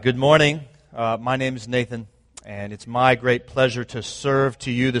Good morning. My name is Nathan, and it's my great pleasure to serve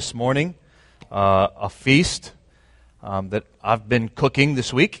to you this morning a feast that I've been cooking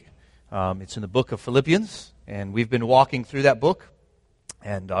this week. It's in the book of Philippians, and we've been walking through that book,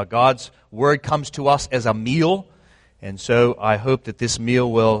 and God's Word comes to us as a meal, and so I hope that this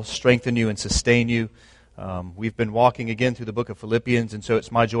meal will strengthen you and sustain you. We've been walking again through the book of Philippians, and so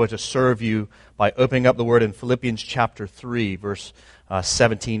it's my joy to serve you by opening up the Word in Philippians chapter 3, verse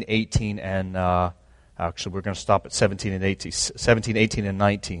 17, 18, and actually we're going to stop at 17, 18, and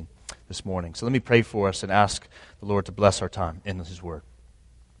 19 this morning. So let me pray for us and ask the Lord to bless our time in His Word.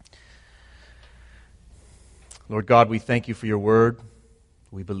 Lord God, we thank you for your Word.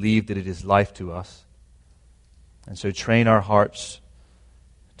 We believe that it is life to us. And so train our hearts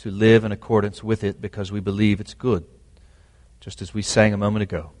to live in accordance with it because we believe it's good, just as we sang a moment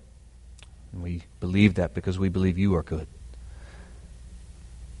ago. And we believe that because we believe you are good.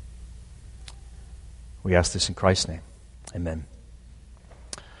 We ask this in Christ's name. Amen.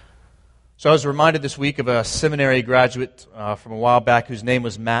 So I was reminded this week of a seminary graduate from a while back whose name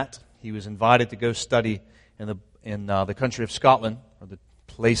was Matt. He was invited to go study in the country of Scotland, or the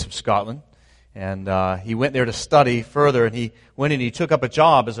place of Scotland. And he went there to study further, and he went and he took up a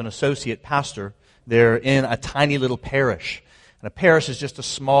job as an associate pastor there in a tiny little parish. And a parish is just a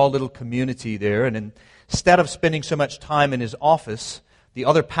small little community there. And instead of spending so much time in his office, the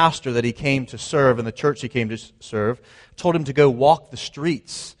other pastor that he came to serve in the church he came to serve told him to go walk the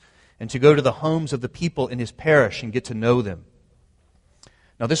streets and to go to the homes of the people in his parish and get to know them.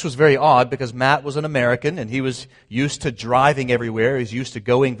 Now this was very odd because Matt was an American and he was used to driving everywhere. He's used to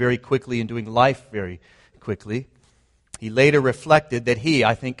going very quickly and doing life very quickly. He later reflected that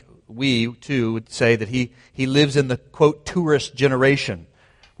I think we too would say that he lives in the, quote, tourist generation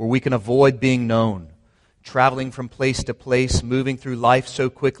where we can avoid being known. Traveling from place to place, moving through life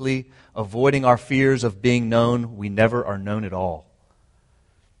so quickly, avoiding our fears of being known, we never are known at all.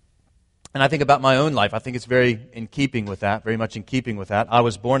 And I think about my own life. I think it's very much in keeping with that. I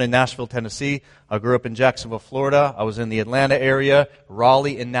was born in Nashville, Tennessee. I grew up in Jacksonville, Florida. I was in the Atlanta area,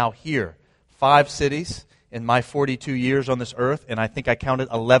 Raleigh, and now here. 5 cities in my 42 years on this earth, and I think I counted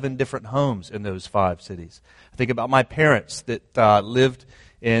 11 different homes in those 5 cities. I think about my parents that lived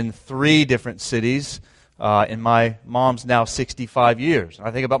in 3 different cities in my mom's now 65 years.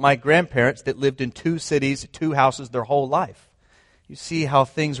 I think about my grandparents that lived in 2 cities, 2 houses their whole life. You see how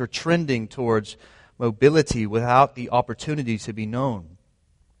things are trending towards mobility without the opportunity to be known.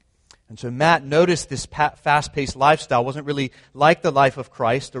 And so Matt noticed this fast-paced lifestyle wasn't really like the life of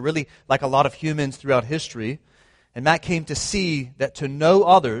Christ, or really like a lot of humans throughout history. And Matt came to see that to know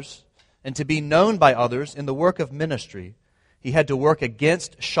others and to be known by others in the work of ministry, he had to work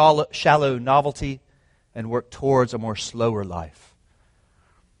against shallow novelty and work towards a more slower life.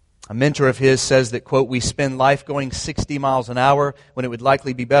 A mentor of his says that, quote, we spend life going 60 miles an hour when it would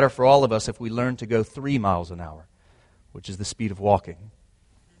likely be better for all of us if we learned to go 3 miles an hour, which is the speed of walking.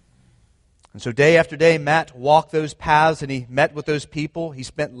 And so day after day, Matt walked those paths and he met with those people. He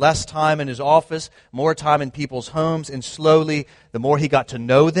spent less time in his office, more time in people's homes, and slowly, the more he got to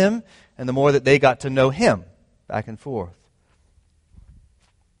know them and the more that they got to know him, back and forth.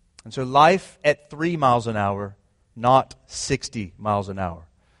 And so life at 3 miles an hour, not 60 miles an hour.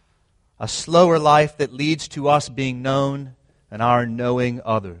 A slower life that leads to us being known and our knowing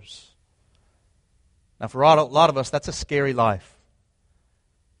others. Now for a lot of us, that's a scary life,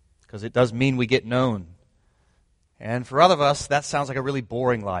 because it does mean we get known. And for other of us, that sounds like a really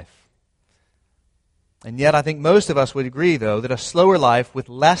boring life. And yet I think most of us would agree, though, that a slower life with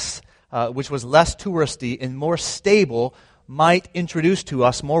which was less touristy and more stable might introduce to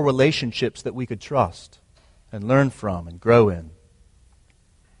us more relationships that we could trust and learn from and grow in.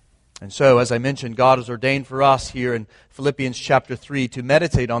 And so, as I mentioned, God has ordained for us here in Philippians chapter 3 to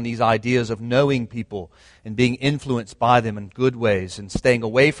meditate on these ideas of knowing people and being influenced by them in good ways and staying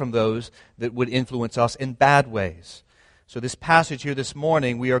away from those that would influence us in bad ways. So this passage here this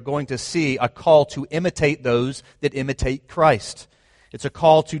morning, we are going to see a call to imitate those that imitate Christ. It's a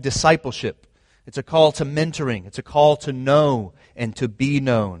call to discipleship. It's a call to mentoring. It's a call to know and to be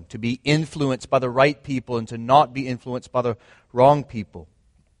known, to be influenced by the right people and to not be influenced by the wrong people.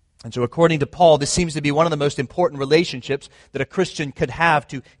 And so according to Paul, this seems to be one of the most important relationships that a Christian could have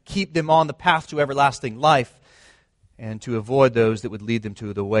to keep them on the path to everlasting life and to avoid those that would lead them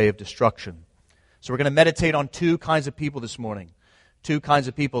to the way of destruction. So we're going to meditate on 2 kinds of people this morning. 2 kinds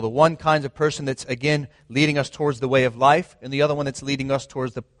of people. The one kind of person that's, again, leading us towards the way of life, and the other one that's leading us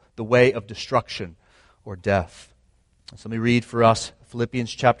towards the way of destruction or death. So let me read for us Philippians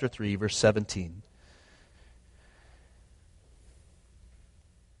chapter 3, verse 17.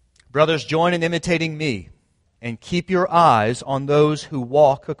 Brothers, join in imitating me, and keep your eyes on those who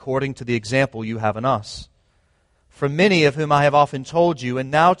walk according to the example you have in us. For many of whom I have often told you, and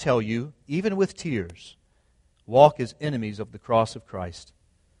now tell you, even with tears, walk as enemies of the cross of Christ.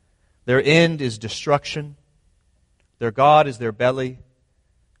 Their end is destruction, their God is their belly,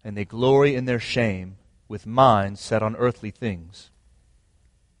 and they glory in their shame, with minds set on earthly things.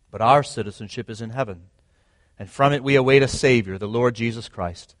 But our citizenship is in heaven, and from it we await a Savior, the Lord Jesus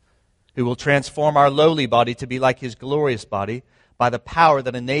Christ, who will transform our lowly body to be like His glorious body by the power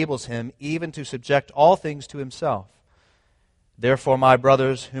that enables Him even to subject all things to Himself. Therefore, my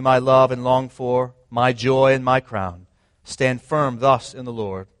brothers, whom I love and long for, my joy and my crown, stand firm thus in the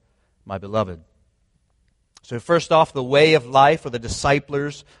Lord, my beloved. So first off, the way of life, or the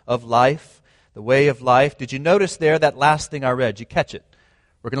disciplers of life, the way of life. Did you notice there that last thing I read? Did you catch it?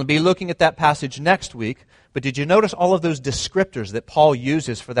 We're going to be looking at that passage next week, but did you notice all of those descriptors that Paul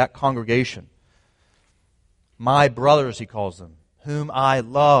uses for that congregation? My brothers, he calls them, whom I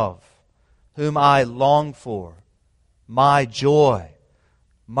love, whom I long for, my joy,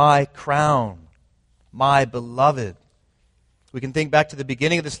 my crown, my beloved. We can think back to the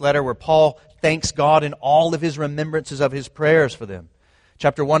beginning of this letter where Paul thanks God in all of his remembrances of his prayers for them.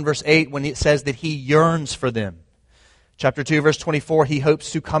 Chapter 1, verse 8, when it says that he yearns for them. Chapter 2, verse 24, he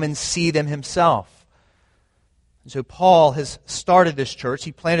hopes to come and see them himself. And so Paul has started this church.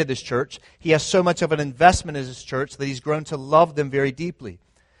 He planted this church. He has so much of an investment in his church that he's grown to love them very deeply.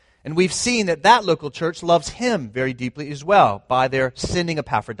 And we've seen that that local church loves him very deeply as well by their sending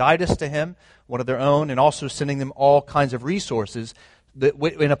Epaphroditus to him, one of their own, and also sending them all kinds of resources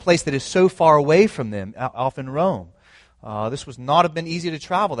in a place that is so far away from them, off in Rome. This would not have been easy to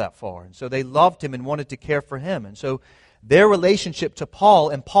travel that far. And so they loved him and wanted to care for him. And so their relationship to Paul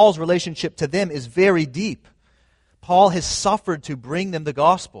and Paul's relationship to them is very deep. Paul has suffered to bring them the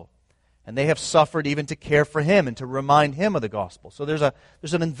gospel. And they have suffered even to care for him and to remind him of the gospel. So there's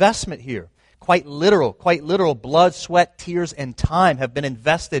an investment here. Quite literal blood, sweat, tears, and time have been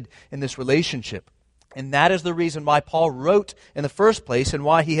invested in this relationship. And that is the reason why Paul wrote in the first place and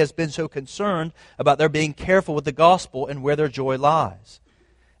why he has been so concerned about their being careful with the gospel and where their joy lies.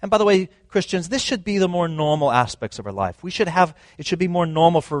 And by the way, Christians, this should be the more normal aspects of our life. It should be more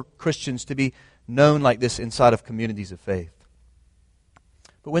normal for Christians to be known like this inside of communities of faith.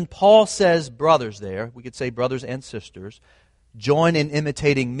 But when Paul says brothers there, we could say brothers and sisters, join in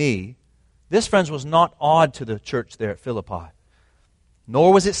imitating me, this, friends, was not odd to the church there at Philippi.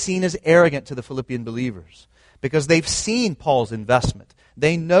 Nor was it seen as arrogant to the Philippian believers, because they've seen Paul's investment.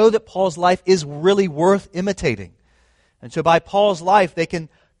 They know that Paul's life is really worth imitating. And so by Paul's life, they can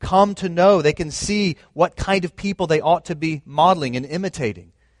come to know, they can see what kind of people they ought to be modeling and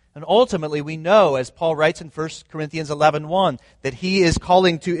imitating. And ultimately, we know, as Paul writes in 1 Corinthians 11:1, that he is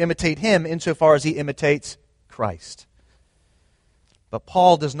calling to imitate him insofar as he imitates Christ. But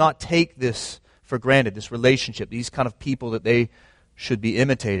Paul does not take this for granted, this relationship, these kind of people that they should be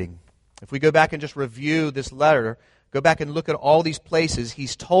imitating. If we go back and just review this letter, go back and look at all these places,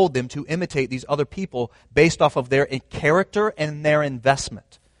 he's told them to imitate these other people based off of their character and their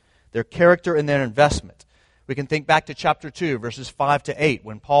investment. Their character and their investment. We can think back to chapter 2, verses 5 to 8,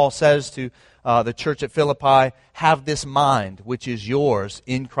 when Paul says to the church at Philippi, have this mind which is yours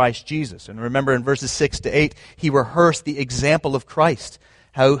in Christ Jesus. And remember in verses 6 to 8, he rehearsed the example of Christ,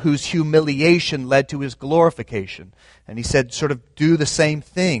 whose humiliation led to his glorification. And he said, sort of do the same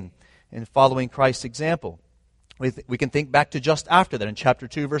thing in following Christ's example. We can think back to just after that in chapter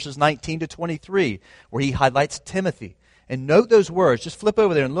 2, verses 19 to 23, where he highlights Timothy. And note those words. Just flip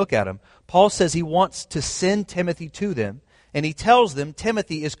over there and look at them. Paul says he wants to send Timothy to them. And he tells them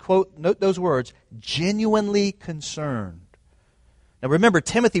Timothy is, quote, note those words, genuinely concerned. Now remember,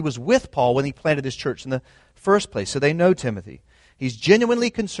 Timothy was with Paul when he planted his church in the first place. So they know Timothy. He's genuinely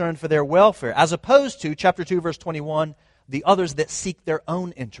concerned for their welfare. As opposed to, chapter 2, verse 21, the others that seek their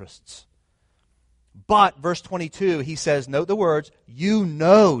own interests. But, verse 22, he says, note the words, you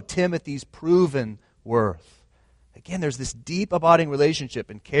know Timothy's proven worth. Again, there's this deep abiding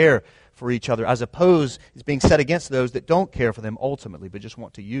relationship and care for each other, as opposed is being set against those that don't care for them ultimately, but just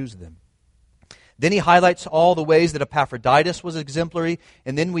want to use them. Then he highlights all the ways that Epaphroditus was exemplary,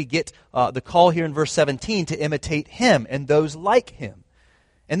 and then we get the call here in verse 17 to imitate him and those like him.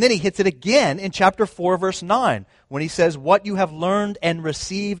 And then he hits it again in chapter 4, verse 9, when he says, what you have learned and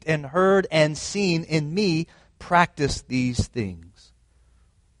received and heard and seen in me, practice these things.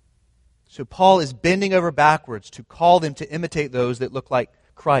 So Paul is bending over backwards to call them to imitate those that look like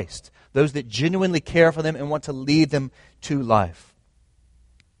Christ, those that genuinely care for them and want to lead them to life.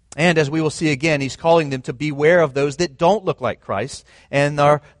 And as we will see again, he's calling them to beware of those that don't look like Christ and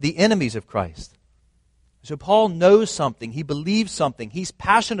are the enemies of Christ. So Paul knows something. He believes something. He's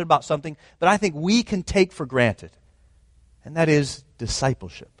passionate about something that I think we can take for granted. And that is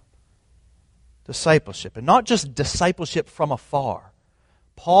discipleship. Discipleship. And not just discipleship from afar.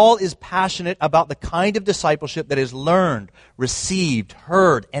 Paul is passionate about the kind of discipleship that is learned, received,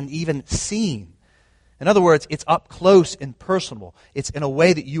 heard, and even seen. In other words, it's up close and personal. It's in a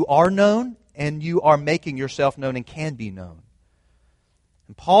way that you are known and you are making yourself known and can be known.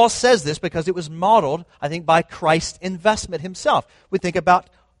 And Paul says this because it was modeled, I think, by Christ's investment himself. We think about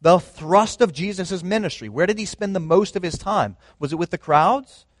the thrust of Jesus' ministry. Where did he spend the most of his time? Was it with the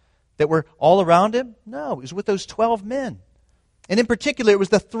crowds that were all around him? No, it was with those 12 men. And in particular, it was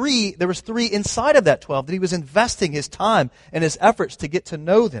there was three inside of that 12 that he was investing his time and his efforts to get to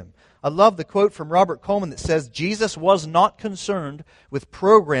know them. I love the quote from Robert Coleman that says, Jesus was not concerned with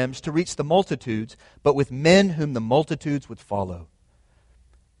programs to reach the multitudes, but with men whom the multitudes would follow.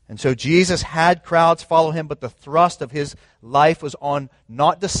 And so Jesus had crowds follow him, but the thrust of his life was on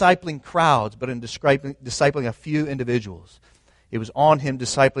not discipling crowds, but in discipling a few individuals. It was on him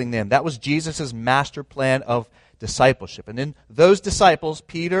discipling them. That was Jesus' master plan of discipleship. And then those disciples,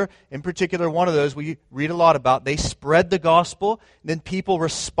 Peter in particular, one of those we read a lot about, they spread the gospel, and then people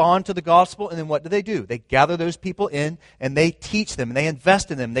respond to the gospel, and then what do? They gather those people in, and they teach them, and they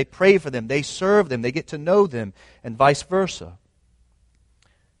invest in them, they pray for them, they serve them, they get to know them, and vice versa.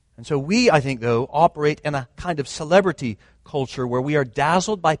 And so we, I think, though, operate in a kind of celebrity culture where we are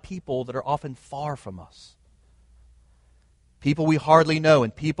dazzled by people that are often far from us. People we hardly know,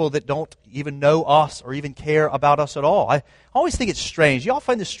 and people that don't even know us or even care about us at all. I always think it's strange. You all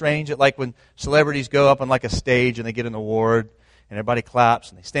find this strange that like when celebrities go up on like a stage and they get an award and everybody claps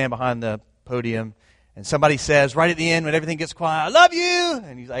and they stand behind the podium and somebody says right at the end when everything gets quiet, I love you!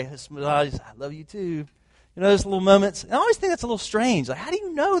 And he's like, I love you too. You know, those little moments. And I always think that's a little strange. Like, how do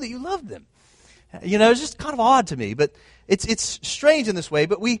you know that you love them? You know, it's just kind of odd to me. But it's strange in this way.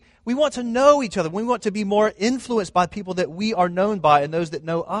 But we want to know each other. We want to be more influenced by people that we are known by and those that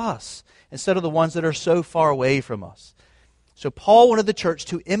know us, instead of the ones that are so far away from us. So Paul wanted the church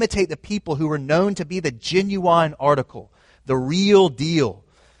to imitate the people who were known to be the genuine article, the real deal.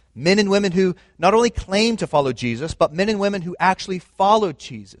 Men and women who not only claimed to follow Jesus, but men and women who actually followed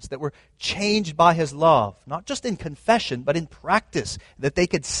Jesus, that were changed by his love, not just in confession, but in practice, that they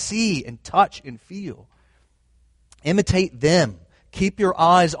could see and touch and feel. Imitate them. Keep your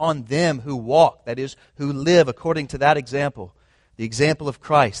eyes on them who walk, that is, who live according to that example, the example of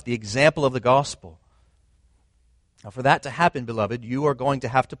Christ, the example of the gospel. Now, for that to happen, beloved, you are going to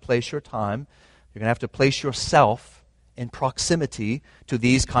have to place your time, you're going to have to place yourself in proximity to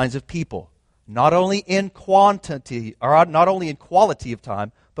these kinds of people, not only in quantity or not only in quality of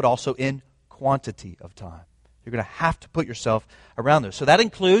time, but also in quantity of time. You're going to have to put yourself around those. So that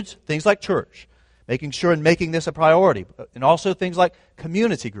includes things like church, making sure and making this a priority, and also things like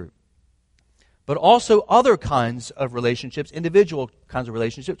community group, but also other kinds of relationships, individual kinds of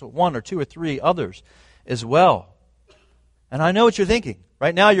relationships with one or two or three others as well. And I know what you're thinking.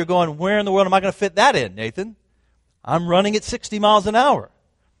 Right now you're going, where in the world am I going to fit that in, Nathan? I'm running at 60 miles an hour.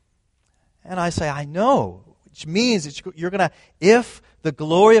 And I say, I know, which means that you're going to, if the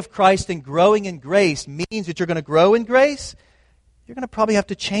glory of Christ and growing in grace means that you're going to grow in grace, you're going to probably have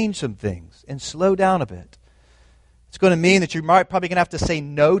to change some things and slow down a bit. It's going to mean that you're probably going to have to say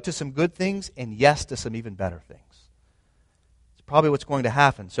no to some good things and yes to some even better things. It's probably what's going to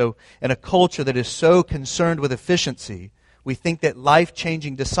happen. So in a culture that is so concerned with efficiency, we think that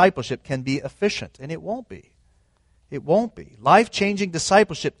life-changing discipleship can be efficient, and it won't be. It won't be. Life-changing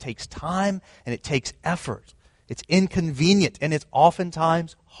discipleship takes time and it takes effort. It's inconvenient and it's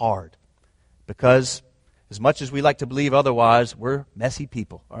oftentimes hard. Because as much as we like to believe otherwise, we're messy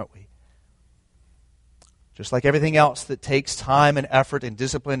people, aren't we? Just like everything else that takes time and effort and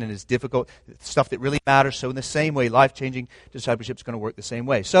discipline and is difficult, stuff that really matters. So in the same way, life-changing discipleship is going to work the same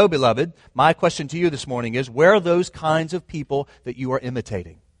way. So, beloved, my question to you this morning is, where are those kinds of people that you are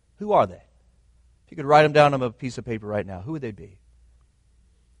imitating? Who are they? If you could write them down on a piece of paper right now, who would they be?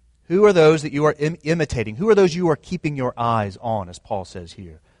 Who are those that you are imitating? Who are those you are keeping your eyes on, as Paul says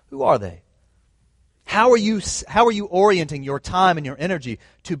here? Who are they? How are you orienting your time and your energy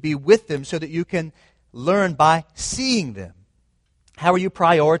to be with them so that you can learn by seeing them? How are you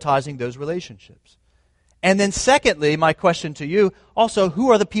prioritizing those relationships? And then secondly, my question to you, also,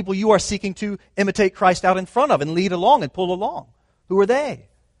 who are the people you are seeking to imitate Christ out in front of and lead along and pull along? Who are they?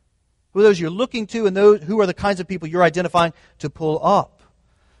 Who are those you're looking to, and who are the kinds of people you're identifying to pull up?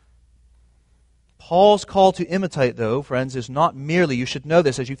 Paul's call to imitate, though, friends, is not merely, you should know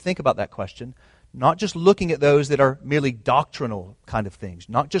this as you think about that question, not just looking at those that are merely doctrinal kind of things,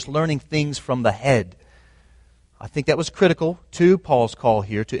 not just learning things from the head. I think that was critical to Paul's call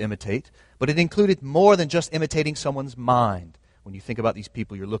here to imitate, but it included more than just imitating someone's mind when you think about these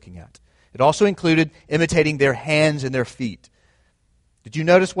people you're looking at. It also included imitating their hands and their feet. Did you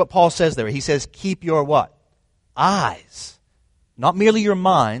notice what Paul says there? He says, keep your what? Eyes. Not merely your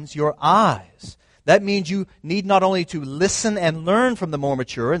minds, your eyes. That means you need not only to listen and learn from the more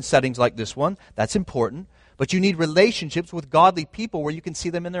mature in settings like this one, that's important, but you need relationships with godly people where you can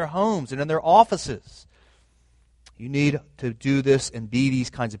see them in their homes and in their offices. You need to do this and be these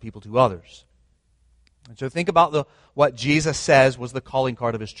kinds of people to others. And so think about what Jesus says was the calling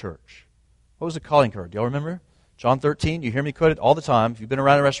card of his church. What was the calling card? Do y'all remember? John 13, you hear me quote it all the time. If you've been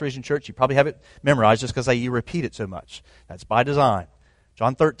around a Restoration Church, you probably have it memorized just because you repeat it so much. That's by design.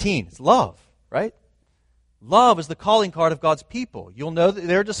 John 13, it's love, right? Love is the calling card of God's people. You'll know that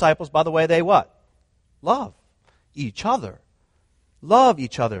they're disciples by the way they what? Love each other. Love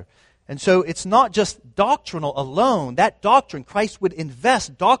each other. And so it's not just doctrinal alone. That doctrine, Christ would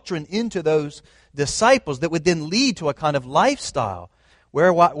invest doctrine into those disciples that would then lead to a kind of lifestyle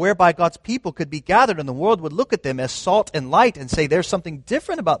whereby God's people could be gathered and the world would look at them as salt and light and say there's something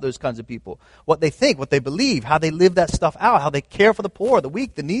different about those kinds of people. What they think, what they believe, how they live that stuff out, how they care for the poor, the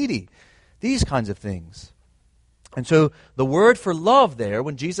weak, the needy. These kinds of things. And so the word for love there,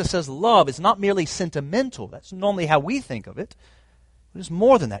 when Jesus says love, is not merely sentimental. That's normally how we think of it. It was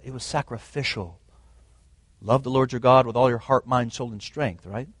more than that. It was sacrificial. Love the Lord your God with all your heart, mind, soul, and strength,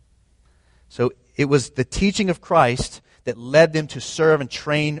 right? So it was the teaching of Christ that led them to serve and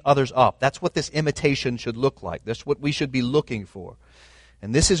train others up. That's what this imitation should look like. That's what we should be looking for.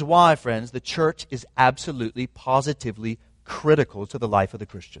 And this is why, friends, the church is absolutely, positively critical to the life of the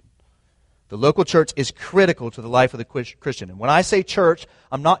Christian. The local church is critical to the life of the Christian. And when I say church,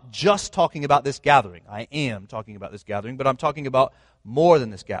 I'm not just talking about this gathering. I am talking about this gathering, but I'm talking about more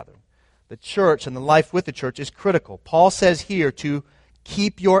than this gathering. The church and the life with the church is critical. Paul says here to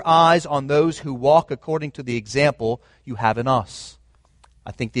keep your eyes on those who walk according to the example you have in us.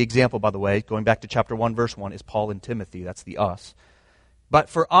 I think the example, by the way, going back to chapter 1, verse 1, is Paul and Timothy. That's the us. But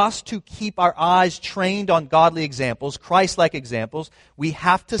for us to keep our eyes trained on godly examples, Christ-like examples, we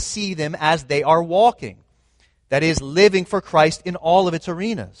have to see them as they are walking. That is, living for Christ in all of its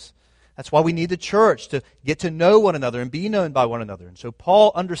arenas. That's why we need the church to get to know one another and be known by one another. And so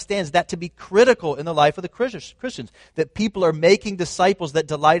Paul understands that to be critical in the life of the Christians, that people are making disciples that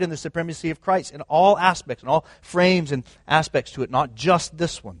delight in the supremacy of Christ in all aspects, in all frames and aspects to it, not just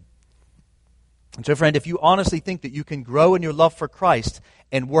this one. And so, friend, if you honestly think that you can grow in your love for Christ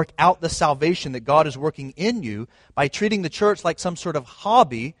and work out the salvation that God is working in you by treating the church like some sort of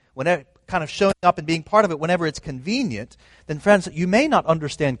hobby, whenever kind of showing up and being part of it whenever it's convenient, then, friends, you may not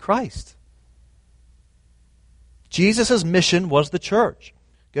understand Christ. Jesus' mission was the church.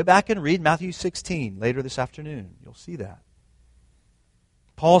 Go back and read Matthew 16 later this afternoon. You'll see that.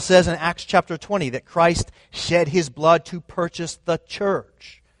 Paul says in Acts chapter 20 that Christ shed his blood to purchase the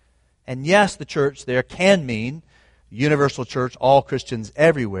church. And yes, the church there can mean universal church, all Christians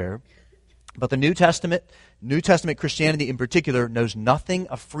everywhere. But the New Testament Christianity in particular, knows nothing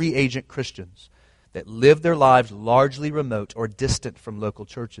of free agent Christians that live their lives largely remote or distant from local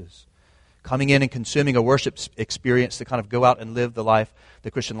churches, coming in and consuming a worship experience to kind of go out and live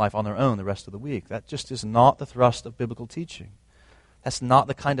the Christian life on their own the rest of the week. That just is not the thrust of biblical teaching. That's not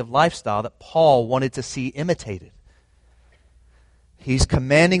the kind of lifestyle that Paul wanted to see imitated. He's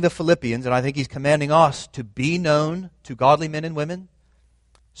commanding the Philippians, and I think he's commanding us, to be known to godly men and women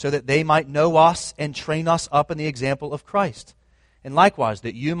so that they might know us and train us up in the example of Christ. And likewise,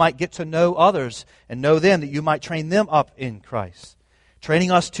 that you might get to know others and know them, that you might train them up in Christ.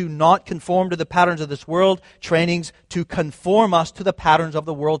 Training us to not conform to the patterns of this world, trainings to conform us to the patterns of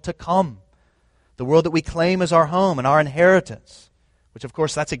the world to come. The world that we claim as our home and our inheritance. Which, of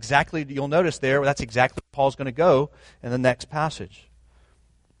course, that's exactly, you'll notice there, that's exactly where Paul's going to go in the next passage.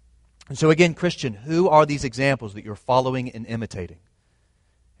 And so again, Christian, who are these examples that you're following and imitating?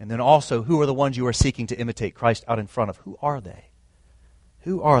 And then also, who are the ones you are seeking to imitate Christ out in front of? Who are they?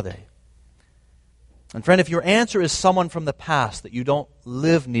 Who are they? And friend, if your answer is someone from the past that you don't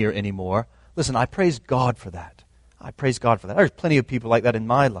live near anymore, listen, I praise God for that. I praise God for that. There's plenty of people like that in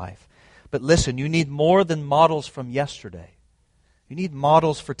my life. But listen, you need more than models from yesterday. You need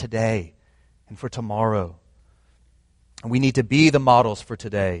models for today and for tomorrow. And we need to be the models for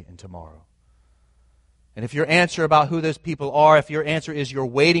today and tomorrow. And if your answer about who those people are, if your answer is you're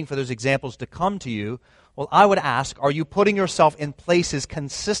waiting for those examples to come to you, well, I would ask, are you putting yourself in places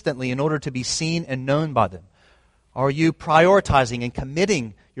consistently in order to be seen and known by them? Are you prioritizing and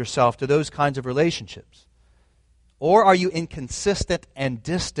committing yourself to those kinds of relationships? Or are you inconsistent and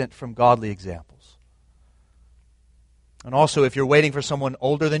distant from godly examples? And also, if you're waiting for someone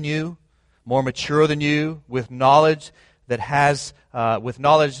older than you, more mature than you, with knowledge that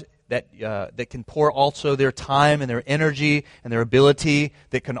that can pour also their time and their energy and their ability,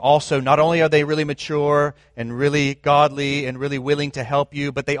 that can also, not only are they really mature and really godly and really willing to help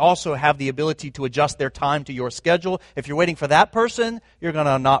you, but they also have the ability to adjust their time to your schedule. If you're waiting for that person, you're going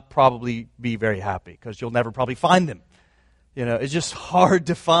to not probably be very happy because you'll never probably find them. It's just hard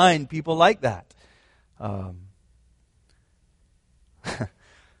to find people like that.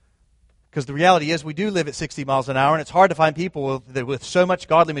 Because the reality is we do live at 60 miles an hour, and it's hard to find people with so much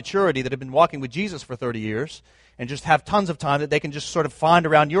godly maturity that have been walking with Jesus for 30 years and just have tons of time that they can just sort of find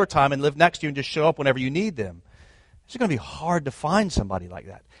around your time and live next to you and just show up whenever you need them. It's going to be hard to find somebody like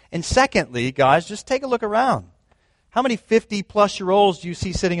that. And secondly, guys, just take a look around. How many 50-plus-year-olds do you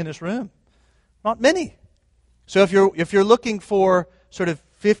see sitting in this room? Not many. So if you're looking for sort of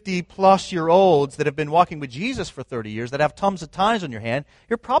 50-plus-year-olds that have been walking with Jesus for 30 years, that have tons of times on your hand,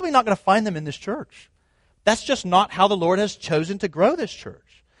 you're probably not going to find them in this church. That's just not how the Lord has chosen to grow this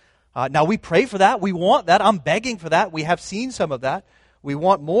church. Now, we pray for that. We want that. I'm begging for that. We have seen some of that. We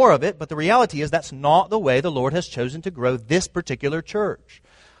want more of it. But the reality is that's not the way the Lord has chosen to grow this particular church.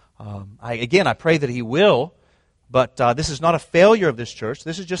 I pray that He will. But this is not a failure of this church.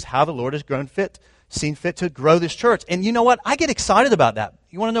 This is just how the Lord has seen fit to grow this church. And you know what? I get excited about that.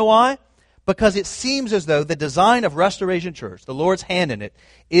 You want to know why? Because it seems as though the design of Restoration Church, the Lord's hand in it,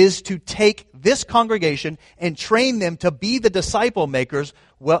 is to take this congregation and train them to be the disciple makers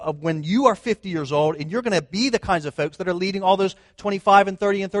when you are 50 years old, and you're going to be the kinds of folks that are leading all those 25 and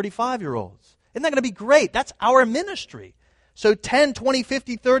 30 and 35-year-olds. Isn't that going to be great? That's our ministry. So 10, 20,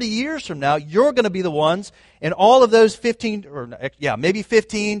 50, 30 years from now, you're going to be the ones, and all of those 15, maybe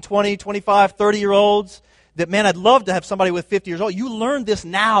 15, 20, 25, 30-year-olds, that, man, I'd love to have somebody with 50 years old. You learn this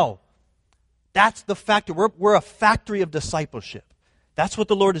now. That's the factor. We're a factory of discipleship. That's what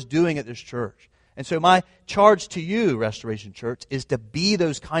the Lord is doing at this church. And so my charge to you, Restoration Church, is to be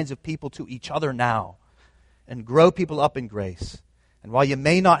those kinds of people to each other now and grow people up in grace. And while you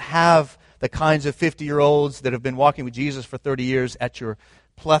may not have the kinds of 50-year-olds that have been walking with Jesus for 30 years at your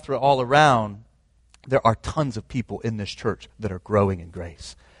plethora all around, there are tons of people in this church that are growing in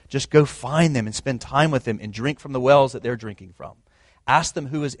grace. Just go find them and spend time with them and drink from the wells that they're drinking from. Ask them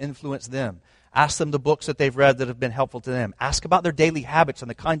who has influenced them. Ask them the books that they've read that have been helpful to them. Ask about their daily habits and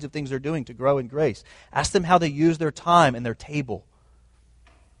the kinds of things they're doing to grow in grace. Ask them how they use their time and their table.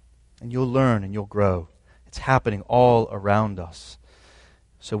 And you'll learn and you'll grow. It's happening all around us.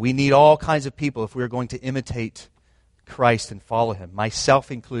 So we need all kinds of people if we're going to imitate Christ and follow Him, myself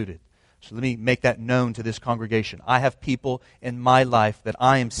included. So let me make that known to this congregation. I have people in my life that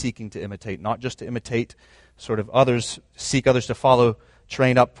I am seeking to imitate, not just to imitate sort of others, seek others to follow,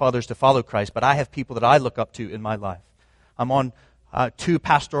 train up others to follow Christ, but I have people that I look up to in my life. I'm on 2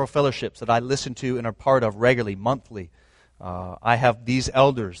 pastoral fellowships that I listen to and are part of regularly, monthly. I have these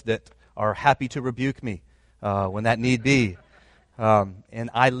elders that are happy to rebuke me when that need be. And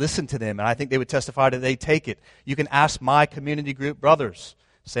I listen to them, and I think they would testify that they take it. You can ask my community group brothers,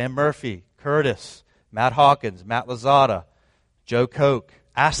 Sam Murphy, Curtis, Matt Hawkins, Matt Lazada, Joe Koch.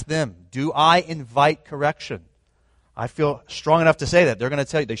 Ask them, do I invite correction? I feel strong enough to say that. They're going to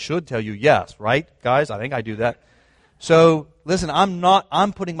tell you, they should tell you yes, right, guys? I think I do that. So, listen,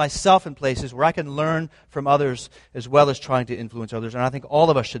 I'm putting myself in places where I can learn from others as well as trying to influence others. And I think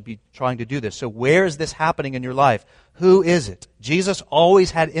all of us should be trying to do this. So where is this happening in your life? Who is it? Jesus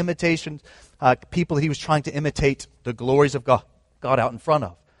always had imitations, people that He was trying to imitate the glories of God out in front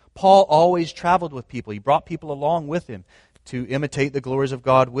of. Paul always traveled with people. He brought people along with him to imitate the glories of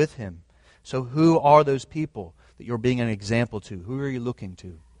God with him. So who are those people that you're being an example to? Who are you looking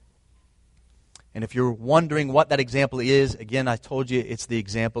to? And if you're wondering what that example is, again, I told you it's the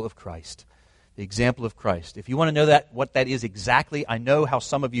example of Christ. The example of Christ. If you want to know what that is exactly, I know how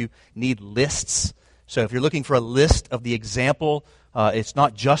some of you need lists. So if you're looking for a list of the example, it's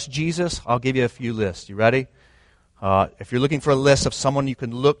not just Jesus. I'll give you a few lists. You ready? If you're looking for a list of someone you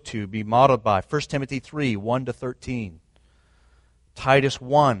can look to, be modeled by, 1 Timothy 3, 1-13. Titus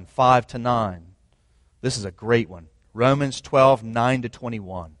 1, 5-9. This is a great one. Romans 12,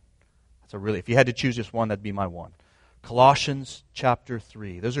 9-21. If you had to choose just one, that'd be my one. Colossians chapter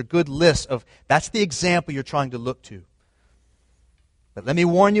 3. Those are good lists of, that's the example you're trying to look to. But let me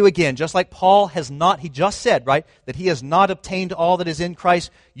warn you again, just like Paul has not, he just said, right, that he has not obtained all that is in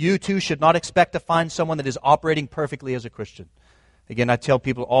Christ, you too should not expect to find someone that is operating perfectly as a Christian. Again, I tell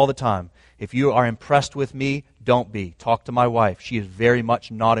people all the time, if you are impressed with me, don't be. Talk to my wife. She is very much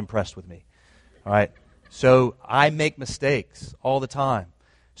not impressed with me. All right? So I make mistakes all the time.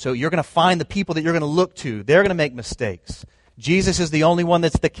 So you're going to find the people that you're going to look to. They're going to make mistakes. Jesus is the only one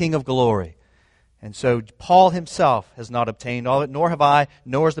that's the King of glory. And so Paul himself has not obtained all of it, nor have I,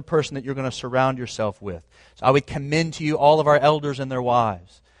 nor is the person that you're going to surround yourself with. So I would commend to you all of our elders and their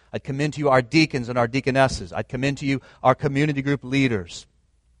wives. I'd commend to you our deacons and our deaconesses. I'd commend to you our community group leaders,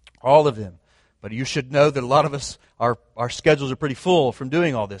 all of them. But you should know that a lot of us, our schedules are pretty full from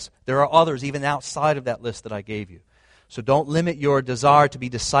doing all this. There are others even outside of that list that I gave you. So don't limit your desire to be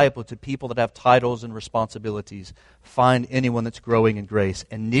discipled to people that have titles and responsibilities. Find anyone that's growing in grace.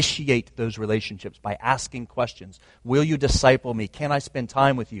 Initiate those relationships by asking questions. Will you disciple me? Can I spend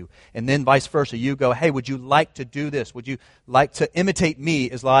time with you? And then vice versa. You go, hey, would you like to do this? Would you like to imitate me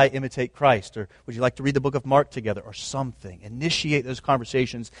as I imitate Christ? Or would you like to read the book of Mark together or something? Initiate those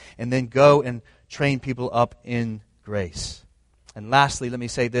conversations and then go and train people up in grace. And lastly, let me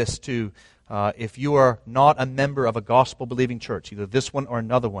say this too. If you are not a member of a gospel-believing church, either this one or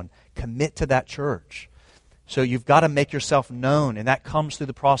another one, commit to that church. So you've got to make yourself known, and that comes through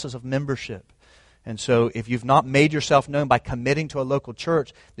the process of membership. And so if you've not made yourself known by committing to a local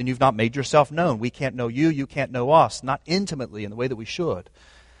church, then you've not made yourself known. We can't know you, you can't know us, not intimately in the way that we should.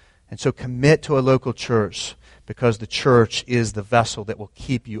 And so commit to a local church, because the church is the vessel that will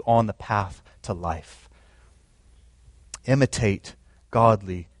keep you on the path to life. Imitate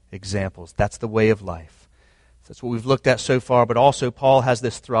godly examples. That's the way of life. That's what we've looked at so far, but also Paul has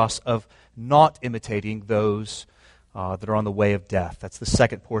this thrust of not imitating those that are on the way of death. That's the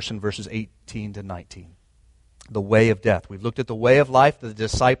second portion, verses 18 to 19. The way of death. We've looked at the way of life, the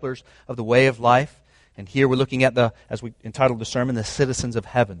disciples of the way of life, and here we're looking at as we entitled the sermon, the citizens of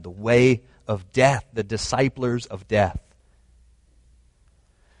heaven, the way of death, the disciples of death.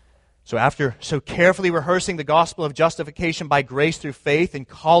 So after so carefully rehearsing the gospel of justification by grace through faith and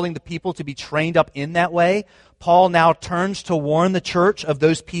calling the people to be trained up in that way, Paul now turns to warn the church of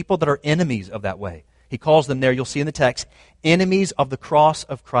those people that are enemies of that way. He calls them there, you'll see in the text, enemies of the cross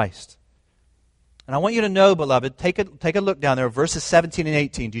of Christ. And I want you to know, beloved, take a look down there, verses 17 and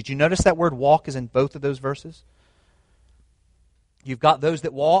 18. Did you notice that word walk is in both of those verses? You've got those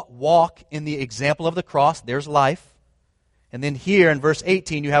that walk in the example of the cross. There's life. And then here in verse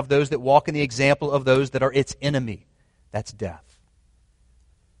 18, you have those that walk in the example of those that are its enemy. That's death.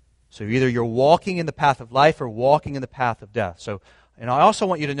 So either you're walking in the path of life or walking in the path of death. So, and I also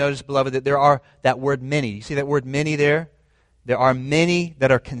want you to notice, beloved, that there are that word many. You see that word many there? There are many that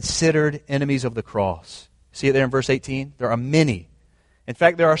are considered enemies of the cross. See it there in verse 18? There are many. In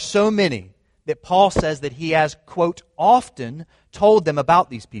fact, there are so many that Paul says that he has, quote, often told them about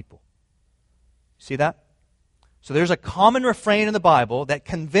these people. See that? So there's a common refrain in the Bible that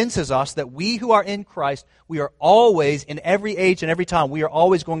convinces us that we who are in Christ, we are always, in every age and every time, we are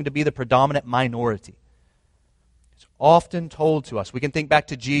always going to be the predominant minority. It's often told to us. We can think back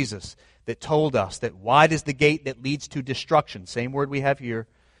to Jesus that told us that wide is the gate that leads to destruction. Same word we have here.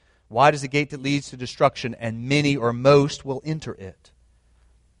 Wide is the gate that leads to destruction, and many or most will enter it.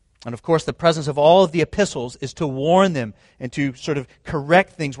 And of course, the presence of all of the epistles is to warn them and to sort of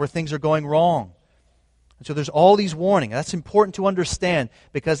correct things where things are going wrong. And so there's all these warnings. That's important to understand,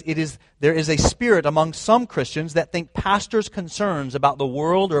 because there is a spirit among some Christians that think pastors' concerns about the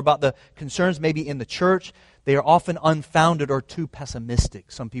world or about the concerns maybe in the church, they are often unfounded or too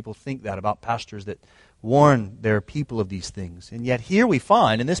pessimistic. Some people think that about pastors that warn their people of these things. And yet here we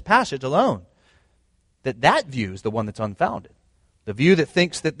find in this passage alone that view is the one that's unfounded. The view that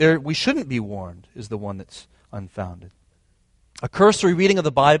thinks that we shouldn't be warned is the one that's unfounded. A cursory reading of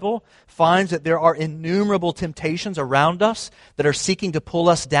the Bible finds that there are innumerable temptations around us that are seeking to pull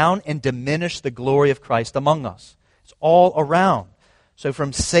us down and diminish the glory of Christ among us. It's all around. So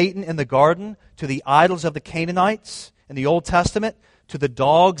from Satan in the garden to the idols of the Canaanites in the Old Testament to the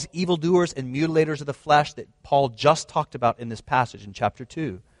dogs, evildoers, and mutilators of the flesh that Paul just talked about in this passage in chapter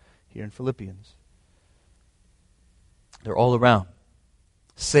 2 here in Philippians. They're all around.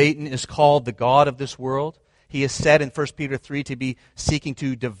 Satan is called the god of this world. He is said in 1 Peter 3 to be seeking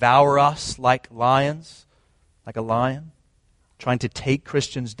to devour us like lions, like a lion, trying to take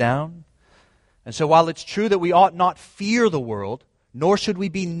Christians down. And so while it's true that we ought not fear the world, nor should we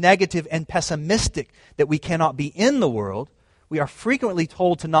be negative and pessimistic that we cannot be in the world, we are frequently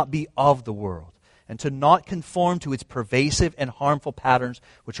told to not be of the world and to not conform to its pervasive and harmful patterns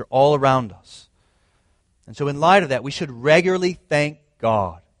which are all around us. And so in light of that, we should regularly thank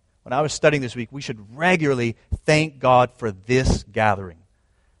God. When I was studying this week, we should regularly thank God for this gathering.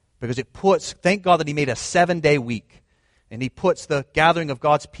 Because thank God that He made a 7-day week. And He puts the gathering of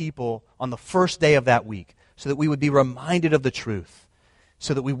God's people on the first day of that week, so that we would be reminded of the truth,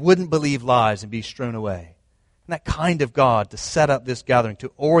 so that we wouldn't believe lies and be strewn away. And that kind of God to set up this gathering,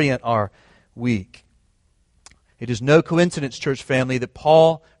 to orient our week. It is no coincidence, church family, that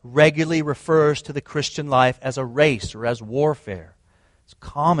Paul regularly refers to the Christian life as a race or as warfare. It's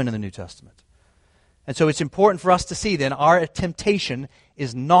common in the New Testament. And so it's important for us to see then our temptation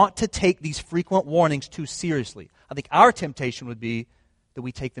is not to take these frequent warnings too seriously. I think our temptation would be that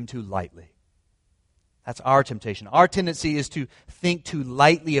we take them too lightly. That's our temptation. Our tendency is to think too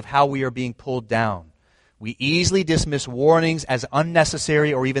lightly of how we are being pulled down. We easily dismiss warnings as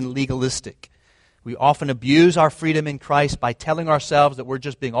unnecessary or even legalistic. We often abuse our freedom in Christ by telling ourselves that we're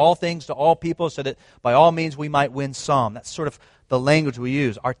just being all things to all people so that by all means we might win some. That's sort of the language we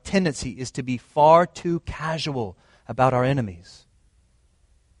use. Our tendency is to be far too casual about our enemies.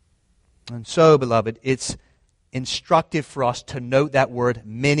 And so, beloved, it's instructive for us to note that word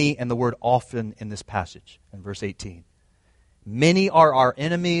many and the word often in this passage in verse 18. Many are our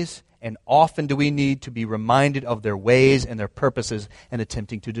enemies, and often do we need to be reminded of their ways and their purposes in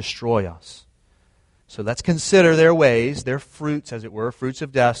attempting to destroy us. So let's consider their ways, their fruits, as it were, fruits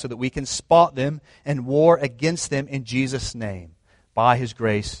of death, so that we can spot them and war against them in Jesus' name, by His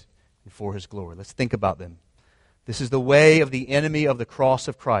grace and for His glory. Let's think about them. This is the way of the enemy of the cross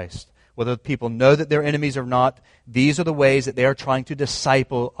of Christ. Whether people know that they're enemies or not, these are the ways that they are trying to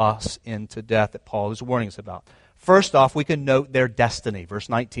disciple us into death that Paul is warning us about. First off, we can note their destiny. Verse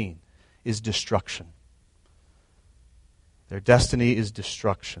 19 is destruction. Their destiny is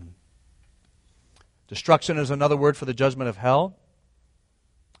destruction. Destruction is another word for the judgment of hell.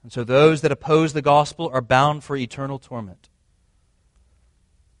 And so those that oppose the gospel are bound for eternal torment.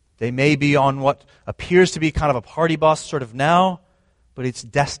 They may be on what appears to be kind of a party bus sort of now, but its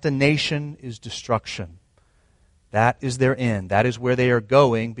destination is destruction. That is their end. That is where they are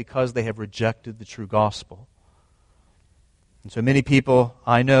going because they have rejected the true gospel. And so many people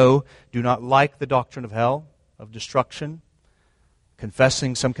I know do not like the doctrine of hell, of destruction.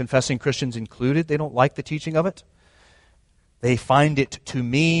 Some confessing Christians included, they don't like the teaching of it. They find it too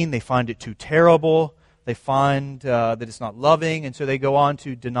mean. They find it too terrible. They find that it's not loving, and so they go on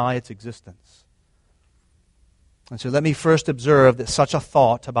to deny its existence. And so let me first observe that such a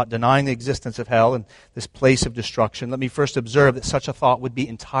thought about denying the existence of hell and this place of destruction, let me first observe that such a thought would be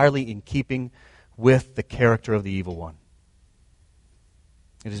entirely in keeping with the character of the evil one.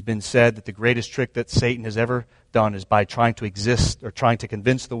 It has been said that the greatest trick that Satan has ever done is by trying to exist or trying to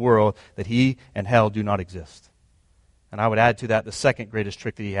convince the world that he and hell do not exist. And I would add to that the second greatest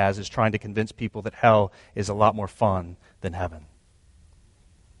trick that he has is trying to convince people that hell is a lot more fun than heaven.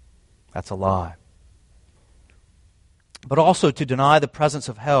 That's a lie. But also to deny the presence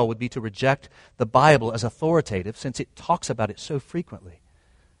of hell would be to reject the Bible as authoritative since it talks about it so frequently.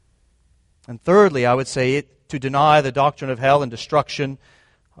 And thirdly, I would say to deny the doctrine of hell and destruction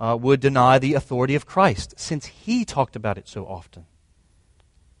would deny the authority of Christ since He talked about it so often.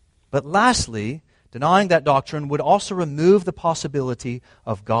 But lastly, denying that doctrine would also remove the possibility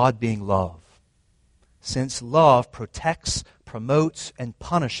of God being love, since love protects, promotes, and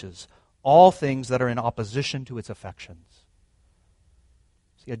punishes all things that are in opposition to its affections.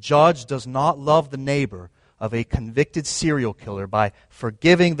 See, a judge does not love the neighbor of a convicted serial killer by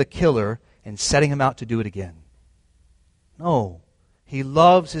forgiving the killer and setting him out to do it again. No, he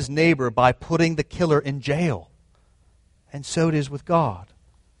loves his neighbor by putting the killer in jail. And so it is with God.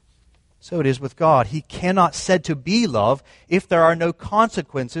 So it is with God. He cannot said to be love if there are no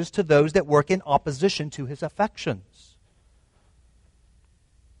consequences to those that work in opposition to His affections.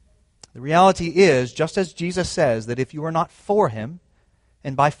 The reality is, just as Jesus says, that if you are not for Him,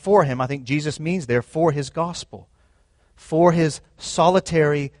 and by for Him, I think Jesus means there for His gospel, for His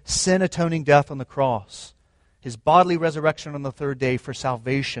solitary, sin-atoning death on the cross, His bodily resurrection on the third day for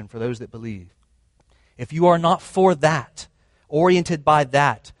salvation for those that believe. If you are not for that, oriented by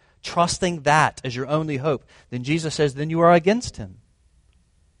that, trusting that as your only hope, then Jesus says, then you are against Him.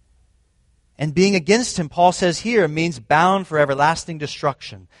 And being against Him, Paul says here, means bound for everlasting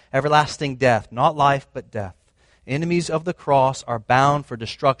destruction, everlasting death, not life but death. Enemies of the cross are bound for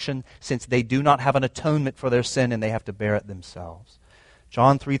destruction since they do not have an atonement for their sin and they have to bear it themselves.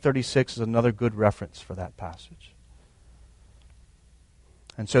 John 3:36 is another good reference for that passage.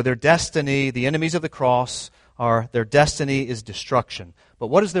 And so their destiny, the enemies of the cross, their destiny is destruction. But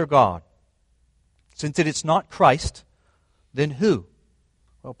what is their God? Since it is not Christ, then who?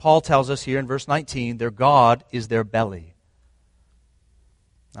 Well, Paul tells us here in verse 19, their God is their belly.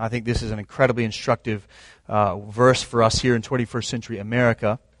 I think this is an incredibly instructive verse for us here in 21st century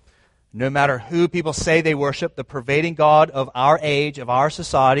America. No matter who people say they worship, the pervading God of our age, of our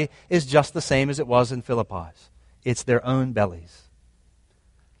society, is just the same as it was in Philippi's. It's their own bellies.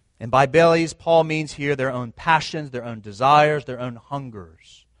 And by bellies, Paul means here their own passions, their own desires, their own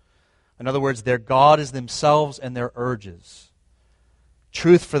hungers. In other words, their God is themselves and their urges.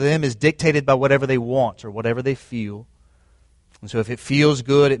 Truth for them is dictated by whatever they want or whatever they feel. And so if it feels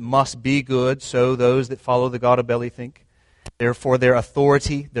good, it must be good. So those that follow the God of belly think. Therefore, their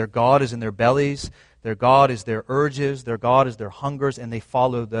authority, their God is in their bellies. Their God is their urges. Their God is their hungers, and they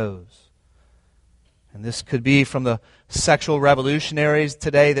follow those. And this could be from the sexual revolutionaries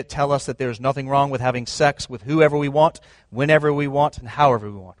today that tell us that there's nothing wrong with having sex with whoever we want, whenever we want, and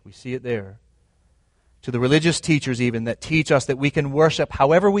however we want. We see it there. To the religious teachers even that teach us that we can worship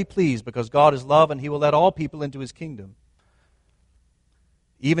however we please because God is love and He will let all people into His kingdom.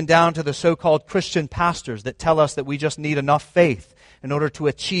 Even down to the so-called Christian pastors that tell us that we just need enough faith in order to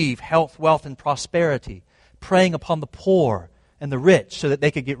achieve health, wealth, and prosperity, preying upon the poor and the rich so that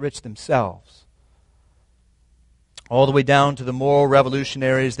they could get rich themselves. All the way down to the moral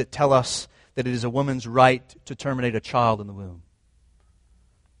revolutionaries that tell us that it is a woman's right to terminate a child in the womb.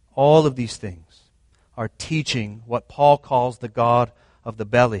 All of these things are teaching what Paul calls the God of the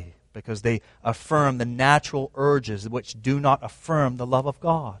belly, because they affirm the natural urges which do not affirm the love of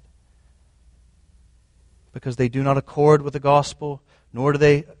God. Because they do not accord with the gospel, nor do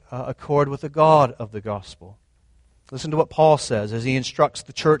they accord with the God of the gospel. Listen to what Paul says as he instructs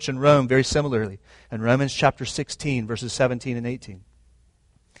the church in Rome very similarly in Romans chapter 16, verses 17 and 18.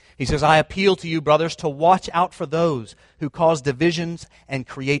 He says, I appeal to you, brothers, to watch out for those who cause divisions and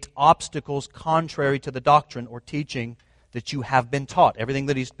create obstacles contrary to the doctrine or teaching that you have been taught. Everything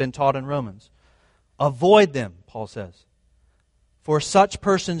that he's been taught in Romans. Avoid them, Paul says. For such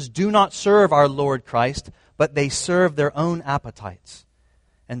persons do not serve our Lord Christ, but they serve their own appetites.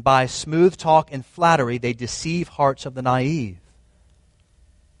 And by smooth talk and flattery, they deceive hearts of the naive.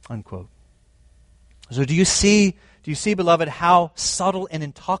 Unquote. So do you see, beloved, how subtle and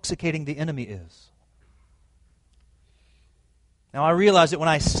intoxicating the enemy is? Now, I realize that when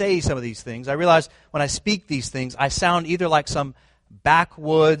I say some of these things, I realize when I speak these things, I sound either like some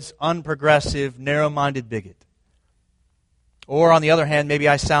backwoods, unprogressive, narrow-minded bigot. Or, on the other hand, maybe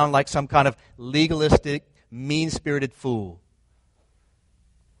I sound like some kind of legalistic, mean-spirited fool.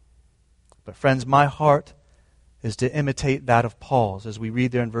 But friends, my heart is to imitate that of Paul's as we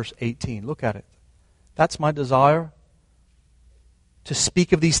read there in verse 18. Look at it. That's my desire, to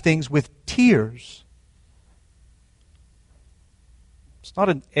speak of these things with tears. It's not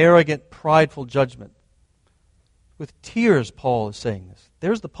an arrogant, prideful judgment. With tears, Paul is saying this.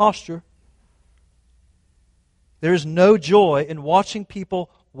 There's the posture. There is no joy in watching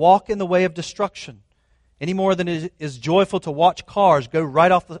people walk in the way of destruction, any more than it is joyful to watch cars go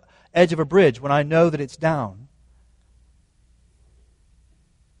right off the edge of a bridge when I know that it's down.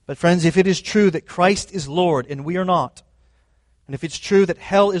 But friends, if it is true that Christ is Lord and we are not, and if it's true that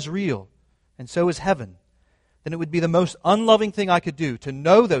hell is real and so is heaven, then it would be the most unloving thing I could do to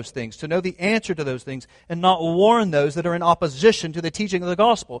know those things, to know the answer to those things, and not warn those that are in opposition to the teaching of the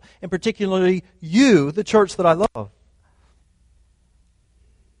gospel, and particularly you, the church that I love.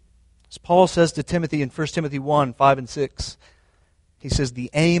 As Paul says to Timothy in 1 Timothy 1, 5 and 6, he says, the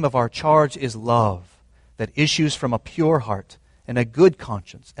aim of our charge is love that issues from a pure heart and a good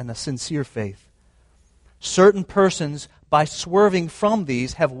conscience and a sincere faith. Certain persons, by swerving from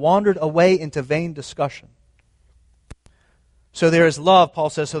these, have wandered away into vain discussion. So there is love, Paul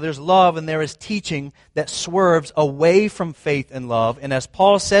says, so there's love and there is teaching that swerves away from faith and love, and as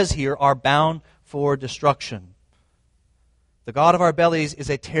Paul says here, are bound for destruction. The God of our bellies is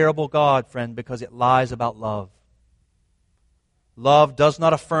a terrible God, friend, because it lies about love. Love does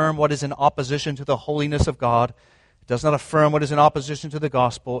not affirm what is in opposition to the holiness of God. It does not affirm what is in opposition to the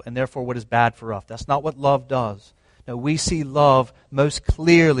gospel, and therefore what is bad for us. That's not what love does. No, we see love most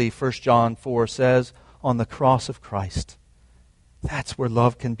clearly, 1 John 4 says, on the cross of Christ. That's where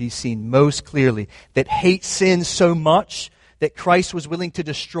love can be seen most clearly. That hates sin so much that Christ was willing to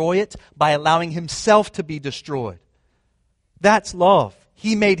destroy it by allowing Himself to be destroyed. That's love.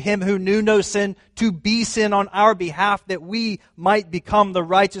 He made Him who knew no sin to be sin on our behalf that we might become the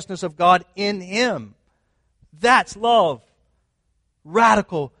righteousness of God in Him. That's love.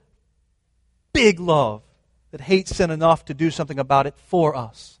 Radical, big love that hates sin enough to do something about it for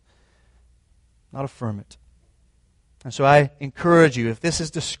us. Not affirm it. And so I encourage you, if this is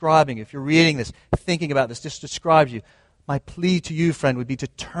describing, if you're reading this, thinking about this, this describes you, My plea to you, friend, would be to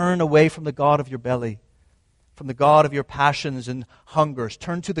turn away from the God of your belly, from the God of your passions and hungers.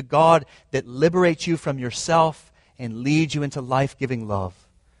 Turn to the God that liberates you from yourself and leads you into life-giving love.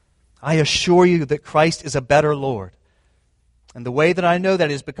 I assure you that Christ is a better Lord. And the way that I know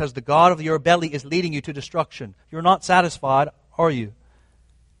that is because the God of your belly is leading you to destruction. You're not satisfied, are you?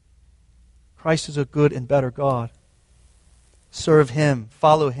 Christ is a good and better God. Serve Him.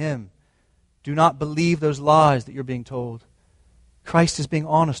 Follow Him. Do not believe those lies that you're being told. Christ is being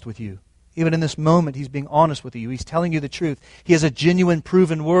honest with you. Even in this moment, He's being honest with you. He's telling you the truth. He has a genuine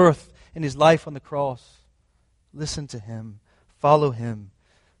proven worth in His life on the cross. Listen to Him. Follow Him.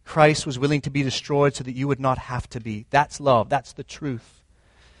 Christ was willing to be destroyed so that you would not have to be. That's love. That's the truth.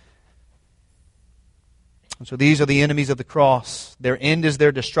 And so these are the enemies of the cross. Their end is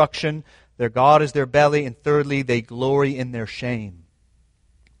their destruction. Their God is their belly. And thirdly, they glory in their shame.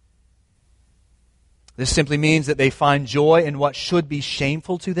 This simply means that they find joy in what should be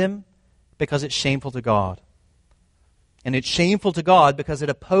shameful to them because it's shameful to God. And it's shameful to God because it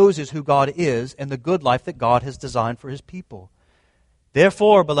opposes who God is and the good life that God has designed for His people.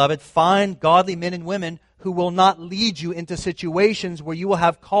 Therefore, beloved, find godly men and women who will not lead you into situations where you will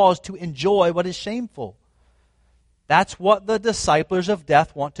have cause to enjoy what is shameful. That's what the disciples of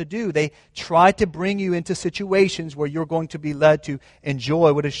death want to do. They try to bring you into situations where you're going to be led to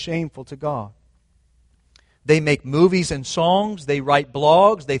enjoy what is shameful to God. They make movies and songs, they write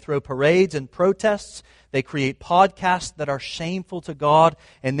blogs, they throw parades and protests, they create podcasts that are shameful to God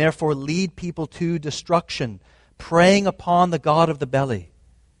and therefore lead people to destruction, preying upon the God of the belly.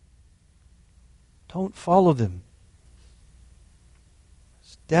 Don't follow them.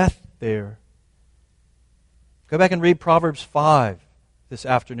 There's death there. Go back and read Proverbs 5 this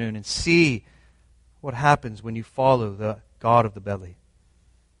afternoon and see what happens when you follow the God of the belly.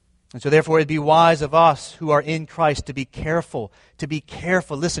 And so therefore it'd be wise of us who are in Christ to be careful,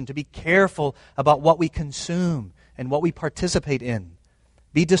 listen, to be careful about what we consume and what we participate in.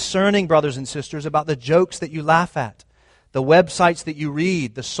 Be discerning, brothers and sisters, about the jokes that you laugh at, the websites that you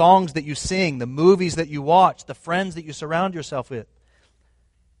read, the songs that you sing, the movies that you watch, the friends that you surround yourself with.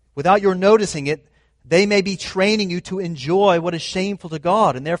 Without your noticing it, they may be training you to enjoy what is shameful to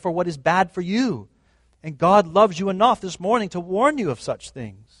God and therefore what is bad for you. And God loves you enough this morning to warn you of such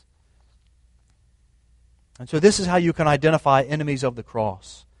things. And so this is how you can identify enemies of the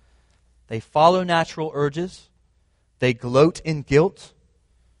cross. They follow natural urges. They gloat in guilt.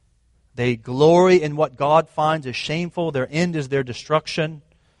 They glory in what God finds as shameful. Their end is their destruction.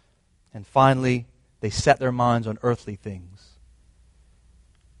 And finally, they set their minds on earthly things.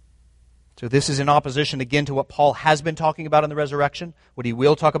 So this is in opposition again to what Paul has been talking about in the resurrection, what he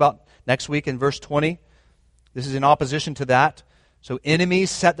will talk about next week in verse 20. This is in opposition to that. So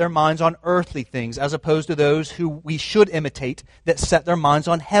enemies set their minds on earthly things as opposed to those who we should imitate that set their minds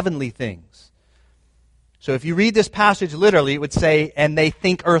on heavenly things. So if you read this passage literally, it would say, and they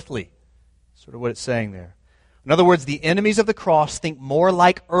think earthly. Sort of what it's saying there. In other words, the enemies of the cross think more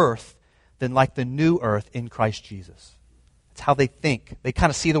like earth than like the new earth in Christ Jesus. That's how they think. They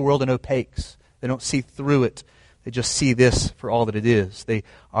kind of see the world in opaques. They don't see through it. They just see this for all that it is. They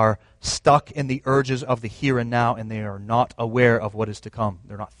are stuck in the urges of the here and now, and they are not aware of what is to come.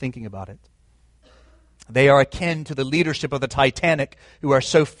 They're not thinking about it. They are akin to the leadership of the Titanic, who are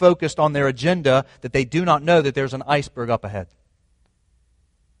so focused on their agenda that they do not know that there's an iceberg up ahead.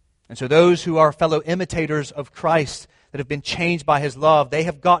 And so those who are fellow imitators of Christ that have been changed by His love, they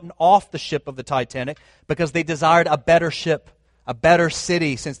have gotten off the ship of the Titanic because they desired a better ship, a better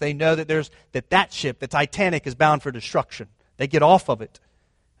city, since they know that that ship, the Titanic, is bound for destruction. They get off of it,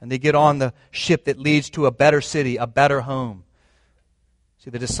 and they get on the ship that leads to a better city, a better home. See,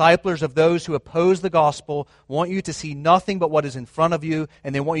 the disciples of those who oppose the gospel want you to see nothing but what is in front of you,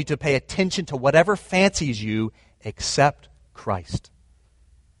 and they want you to pay attention to whatever fancies you except Christ.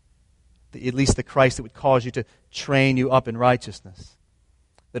 At least the Christ that would cause you to train you up in righteousness.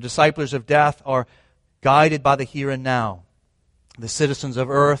 The disciples of death are guided by the here and now. The citizens of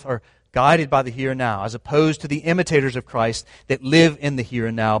earth are guided by the here and now, as opposed to the imitators of Christ that live in the here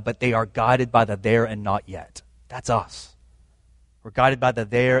and now, but they are guided by the there and not yet. That's us. We're guided by the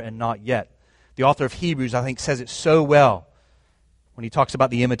there and not yet. The author of Hebrews, I think, says it so well when he talks about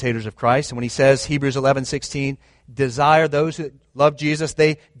the imitators of Christ. And when he says, Hebrews 11:16, desire those who love Jesus,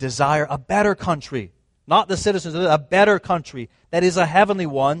 they desire a better country. Not the citizens of a better country. That is a heavenly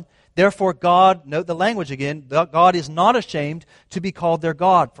one. Therefore God, note the language again, God is not ashamed to be called their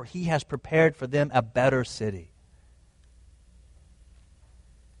God, for He has prepared for them a better city.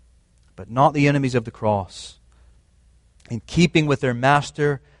 But not the enemies of the cross. In keeping with their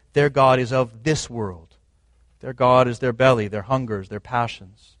master, their God is of this world. Their God is their belly, their hungers, their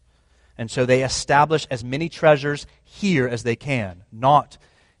passions. And so they establish as many treasures here as they can, not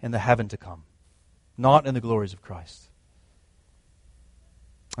in the heaven to come, not in the glories of Christ.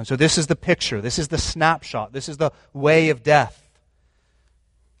 And so this is the picture, this is the snapshot, this is the way of death.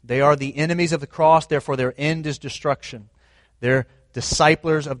 They are the enemies of the cross, therefore their end is destruction. They're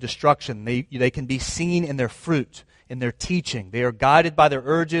disciplers of destruction. They can be seen in their fruit, in their teaching. They are guided by their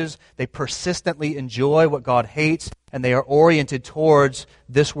urges. They persistently enjoy what God hates, and they are oriented towards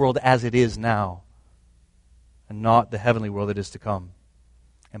this world as it is now, and not the heavenly world that is to come.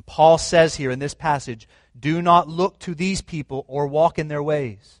 And Paul says here in this passage, do not look to these people or walk in their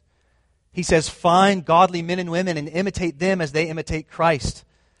ways. He says, find godly men and women and imitate them as they imitate Christ.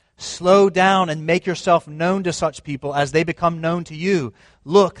 Slow down and make yourself known to such people as they become known to you.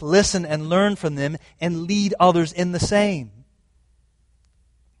 Look, listen, and learn from them, and lead others in the same.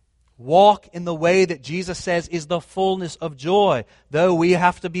 Walk in the way that Jesus says is the fullness of joy, though we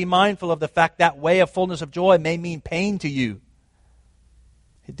have to be mindful of the fact that way of fullness of joy may mean pain to you.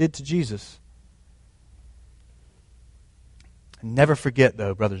 It did to Jesus. And never forget,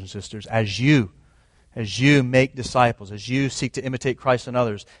 though, brothers and sisters, as you make disciples, as you seek to imitate Christ in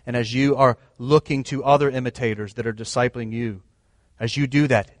others, and as you are looking to other imitators that are discipling you, as you do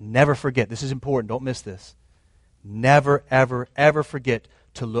that, never forget, this is important, don't miss this, never, ever, ever forget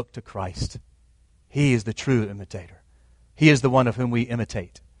to look to Christ. He is the true imitator. He is the one of whom we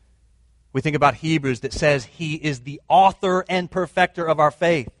imitate. We think about Hebrews that says He is the author and perfecter of our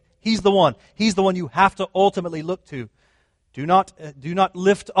faith. He's the one. He's the one you have to ultimately look to. Do not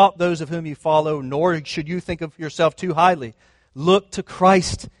lift up those of whom you follow, nor should you think of yourself too highly. Look to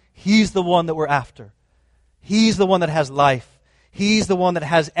Christ. He's the one that we're after. He's the one that has life. He's the one that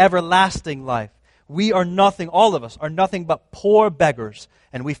has everlasting life. We are nothing, all of us are nothing but poor beggars,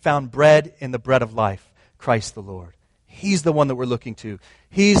 and we found bread in the bread of life, Christ the Lord. He's the one that we're looking to.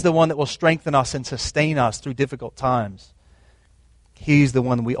 He's the one that will strengthen us and sustain us through difficult times. He's the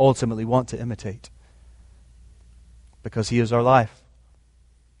one we ultimately want to imitate, because He is our life.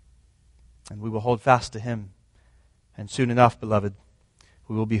 And we will hold fast to Him. And soon enough, beloved,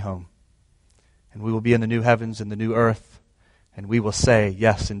 we will be home. And we will be in the new heavens and the new earth. And we will say,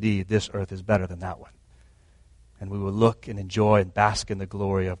 yes, indeed, this earth is better than that one. And we will look and enjoy and bask in the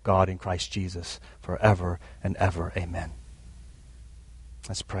glory of God in Christ Jesus forever and ever. Amen.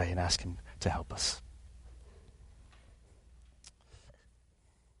 Let's pray and ask Him to help us.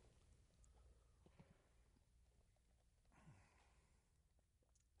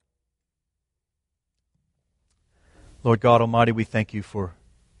 Lord God Almighty, we thank You for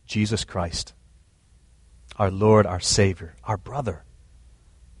Jesus Christ, our Lord, our Savior, our brother.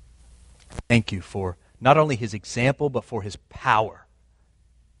 Thank You for not only His example, but for His power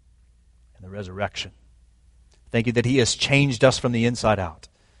and the resurrection. Thank You that He has changed us from the inside out.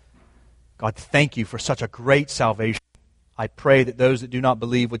 God, thank You for such a great salvation. I pray that those that do not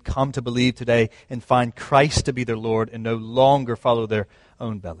believe would come to believe today and find Christ to be their Lord and no longer follow their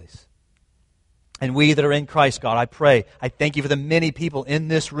own bellies. And we that are in Christ, God, I pray, I thank You for the many people in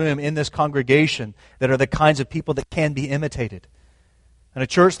this room, in this congregation, that are the kinds of people that can be imitated. And a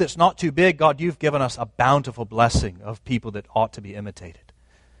church that's not too big, God, You've given us a bountiful blessing of people that ought to be imitated.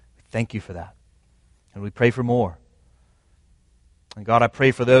 Thank You for that. And we pray for more. And God, I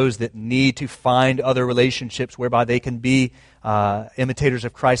pray for those that need to find other relationships whereby they can be imitators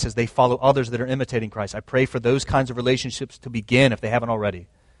of Christ as they follow others that are imitating Christ. I pray for those kinds of relationships to begin if they haven't already.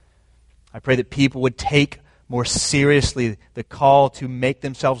 I pray that people would take more seriously the call to make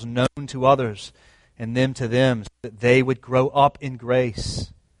themselves known to others and them to them, so that they would grow up in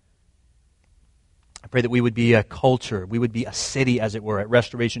grace. I pray that we would be a culture, we would be a city, as it were, at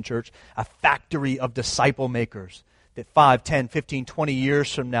Restoration Church, a factory of disciple makers, that 5, 10, 15, 20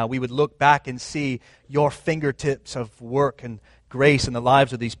 years from now we would look back and see Your fingertips of work and grace in the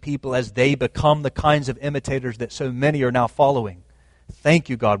lives of these people as they become the kinds of imitators that so many are now following. Thank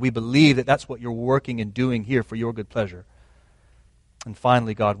You, God. We believe that that's what You're working and doing here for Your good pleasure. And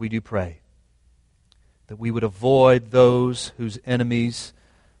finally, God, we do pray that we would avoid those who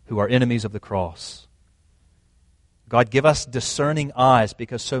are enemies of the cross. God, give us discerning eyes,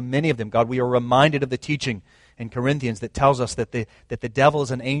 because so many of them, God, we are reminded of the teaching in Corinthians that tells us that the devil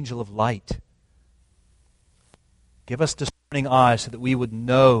is an angel of light. Give us discerning eyes so that we would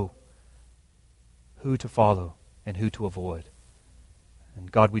know who to follow and who to avoid.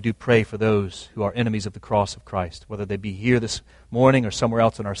 And God, we do pray for those who are enemies of the cross of Christ, whether they be here this morning or somewhere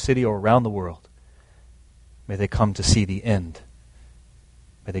else in our city or around the world. May they come to see the end.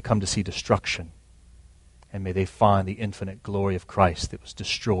 May they come to see destruction. And may they find the infinite glory of Christ that was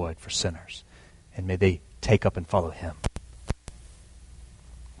destroyed for sinners. And may they take up and follow him.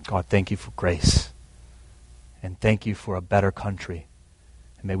 God, thank you for grace. And thank you for a better country.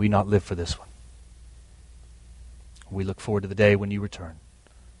 And may we not live for this one. We look forward to the day when you return.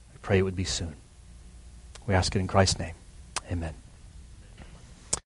 We pray it would be soon. We ask it in Christ's name. Amen.